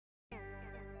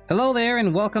Hello there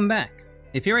and welcome back.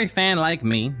 If you're a fan like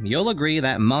me, you'll agree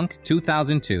that Monk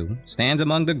 2002 stands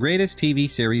among the greatest TV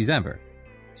series ever.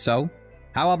 So,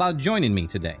 how about joining me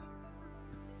today?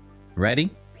 Ready?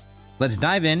 Let's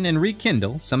dive in and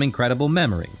rekindle some incredible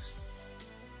memories.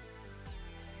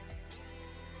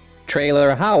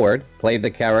 Traylor Howard played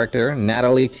the character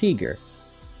Natalie Teeger.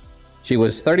 She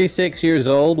was 36 years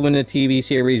old when the TV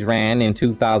series ran in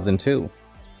 2002.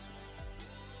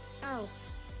 Oh,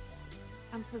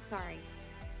 I'm so sorry.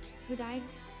 Who died?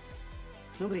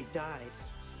 Nobody died.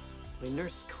 My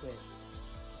nurse quit.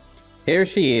 Here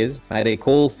she is at a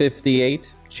cool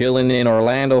 58, chilling in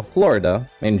Orlando, Florida,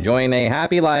 enjoying a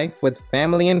happy life with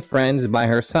family and friends by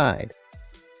her side.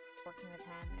 Working with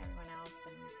him and everyone else,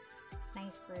 and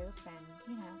nice group, and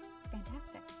it's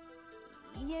fantastic.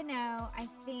 I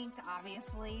think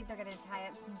obviously they're gonna tie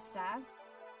up some stuff.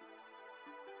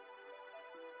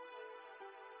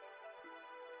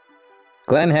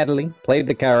 Glenn Headley played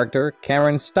the character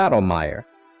Karen Stottlemeyer.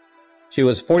 She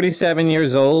was 47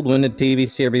 years old when the TV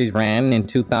series ran in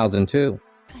 2002.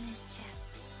 On his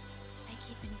chest, like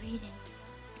he'd been reading,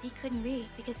 but he couldn't read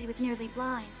because he was nearly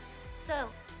blind. So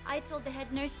I told the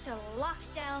head nurse to lock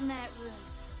down that room.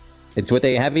 It's with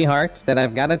a heavy heart that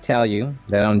I've got to tell you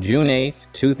that on June 8,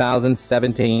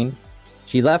 2017,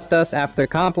 she left us after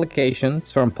complications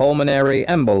from pulmonary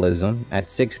embolism at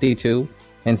 62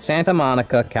 in Santa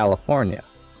Monica, California.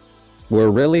 We're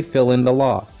really feeling the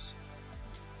loss.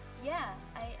 Yeah,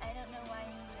 I don't know why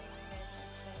he made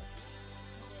this, but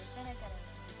then I've got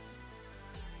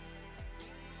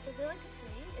to... The Leland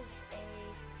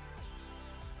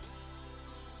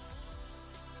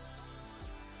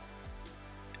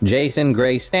is Jason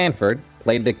Gray-Stanford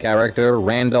played the character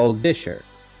Randall Disher.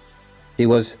 He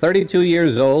was 32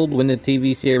 years old when the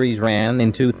TV series ran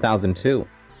in 2002.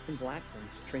 Blackburn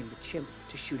trained the chimp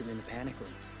to shoot him in the panic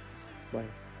room. Why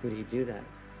would he do that?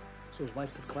 So his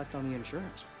wife could collect on the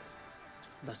insurance.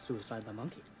 Thus suicide by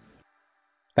monkey.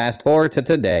 Fast forward to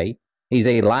today, he's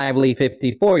a lively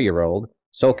 54-year-old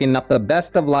soaking up the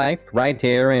best of life right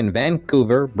here in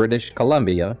Vancouver, British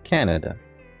Columbia, Canada.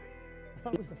 I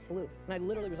thought it was the flu, and I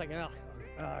literally was like,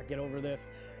 get over this,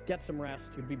 get some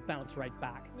rest, you'd be bounced right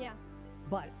back. Yeah.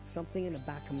 But something in the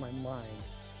back of my mind.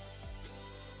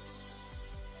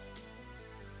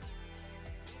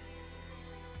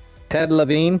 Ted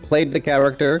Levine played the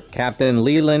character Captain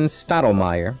Leland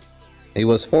Stottlemeyer. He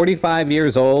was 45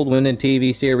 years old when the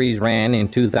TV series ran in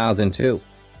 2002.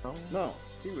 No,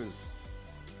 he was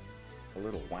a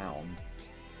little wound.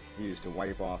 He used to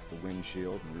wipe off the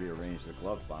windshield and rearrange the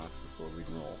glove box before we'd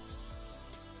roll.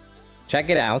 Check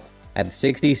it out. At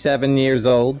 67 years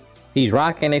old, he's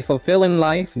rocking a fulfilling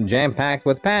life jam-packed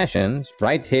with passions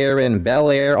right here in Bel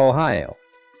Air, Ohio.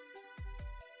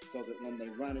 So that when they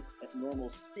run it at normal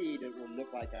speed, it will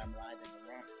look like I'm riding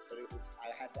around. But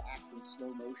I had to act in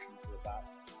slow motion for about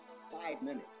 5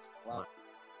 minutes. Wow.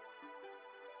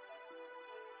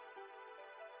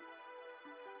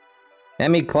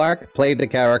 Emmy Clark played the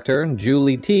character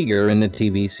Julie Teeger in the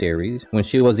TV series when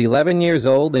she was 11 years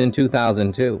old in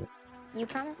 2002. You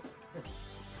promise?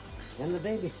 And the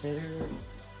babysitter.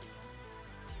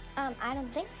 I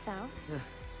don't think so.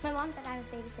 My mom said I was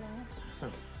babysitting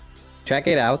you. Check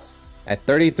it out. At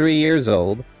 33 years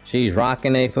old, she's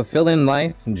rocking a fulfilling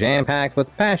life jam-packed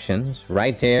with passions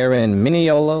right here in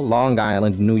Mineola, Long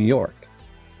Island, New York.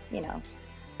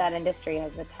 That industry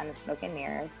has a ton of smoke and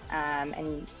mirrors.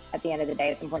 And at the end of the day,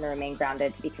 it's important to remain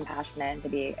grounded, to be compassionate, and to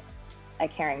be a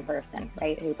caring person,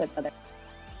 right? Who puts others.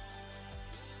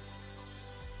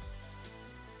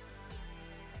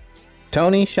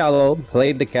 Tony Shalhoub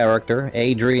played the character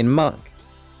Adrian Monk.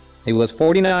 He was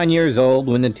 49 years old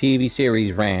when the TV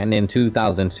series ran in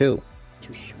 2002.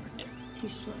 Too short, yeah.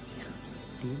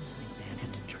 The inside man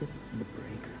had to trip the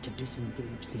breaker to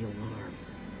disengage the alarm.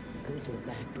 Go to the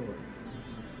back door.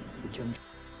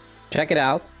 Check it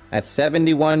out. At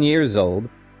 71 years old,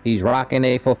 he's rocking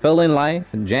a fulfilling life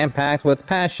jam-packed with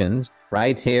passions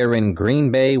right here in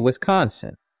Green Bay,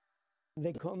 Wisconsin.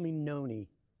 They call me Noni.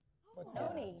 What's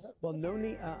Noni? Well,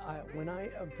 Noni, when I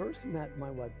first met my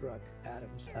wife, Brooke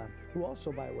Adams, who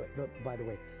also, by the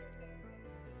way,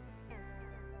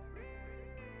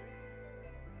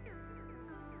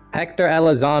 Hector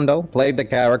Elizondo played the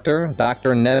character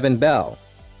Dr. Neven Bell.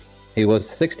 He was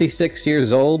 66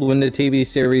 years old when the TV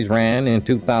series ran in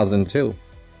 2002.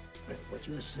 What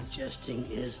you're suggesting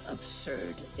is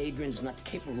absurd. Adrian's not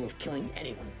capable of killing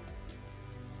anyone.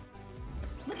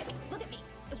 Look at me.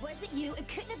 It wasn't you. It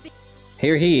couldn't have been.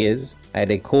 Here he is at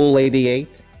a cool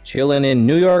 88, chilling in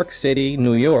New York City,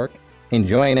 New York,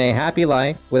 enjoying a happy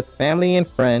life with family and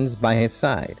friends by his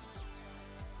side.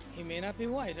 he may not be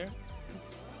wiser.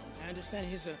 I understand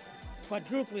he's a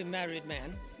quadruply married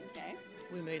man. Okay.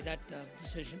 We made that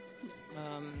decision.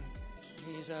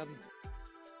 He's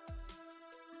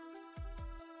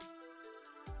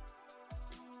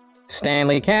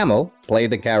Stanley Kamel played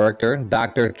the character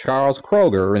Dr. Charles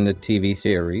Kroger in the TV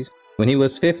series when he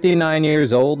was 59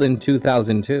 years old in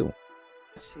 2002.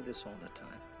 I see this all the time.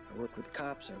 I work with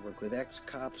cops, I work with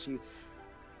ex-cops. You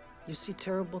see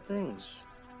terrible things.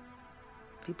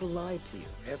 People lie to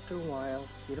you. After a while,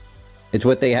 you don't... It's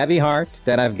with a heavy heart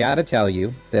that I've got to tell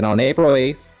you that on April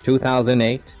 8th,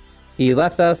 2008, he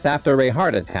left us after a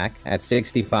heart attack at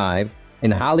 65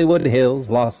 in Hollywood Hills,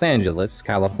 Los Angeles,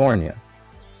 California.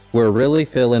 We're really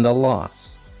feeling the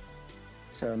loss.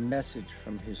 It's a message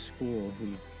from his school.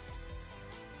 He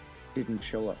didn't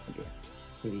show up again.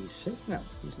 Is he sick? No,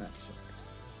 he's not sick.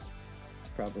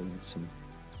 Probably with some...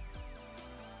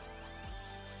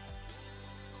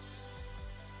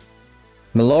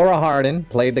 Melora Hardin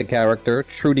played the character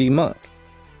Trudy Monk.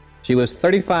 She was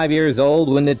 35 years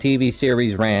old when the TV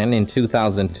series ran in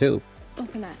 2002.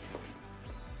 Open that.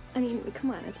 I mean,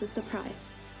 come on, it's a surprise.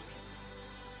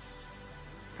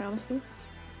 Promise me?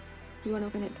 You won't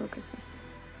open it till Christmas.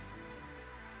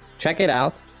 Check it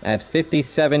out. At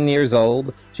 57 years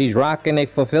old, she's rocking a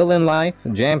fulfilling life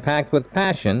jam-packed with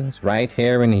passions right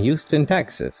here in Houston,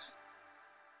 Texas.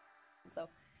 So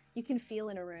you can feel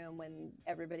in a room when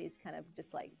everybody's kind of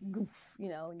just like, goof, you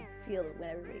know, and you feel it when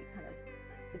everybody kind of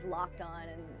is locked on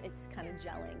and it's kind of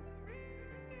gelling.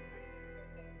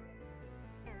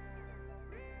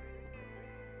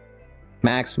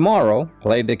 Max Morrow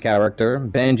played the character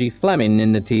Benjy Fleming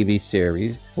in the TV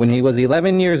series when he was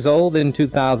 11 years old in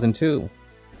 2002.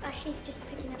 She's just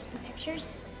picking up some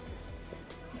pictures.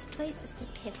 This place is the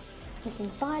pits.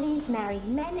 Missing bodies, married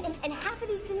men, and half of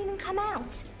these didn't even come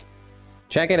out.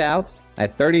 Check it out.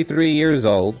 At 33 years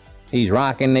old, he's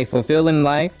rocking a fulfilling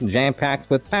life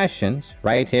jam-packed with passions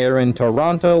right here in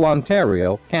Toronto,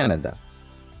 Ontario, Canada.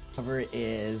 Cover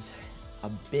is a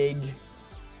big,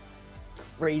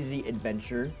 crazy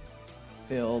adventure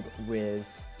filled with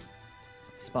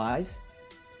spies.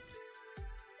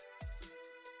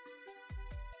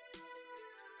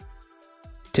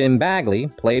 Tim Bagley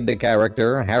played the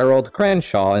character Harold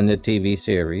Krenshaw in the TV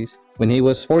series when he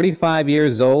was 45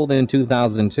 years old in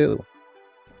 2002.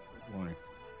 Why?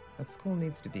 That school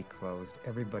needs to be closed.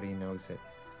 Everybody knows it.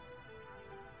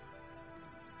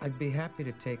 I'd be happy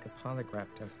to take a polygraph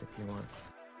test if you want.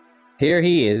 Here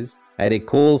he is, at a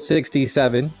cool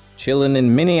 67, chilling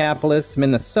in Minneapolis,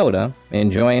 Minnesota,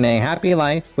 enjoying a happy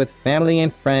life with family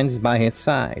and friends by his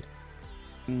side.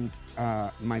 And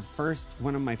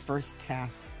one of my first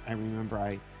tasks, I remember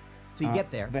So you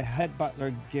get there. The head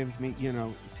butler gives me,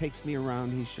 takes me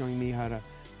around, he's showing me how to,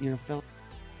 film.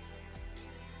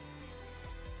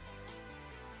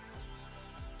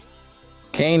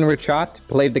 Kane Richot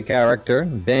played the character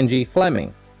Benjy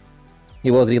Fleming.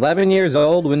 He was 11 years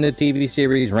old when the TV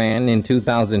series ran in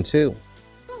 2002.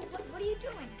 Oh, what are you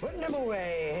doing? Putting them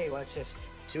away. Hey, watch this.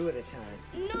 2 at a time.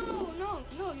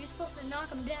 No, you're supposed to knock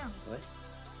them down. What?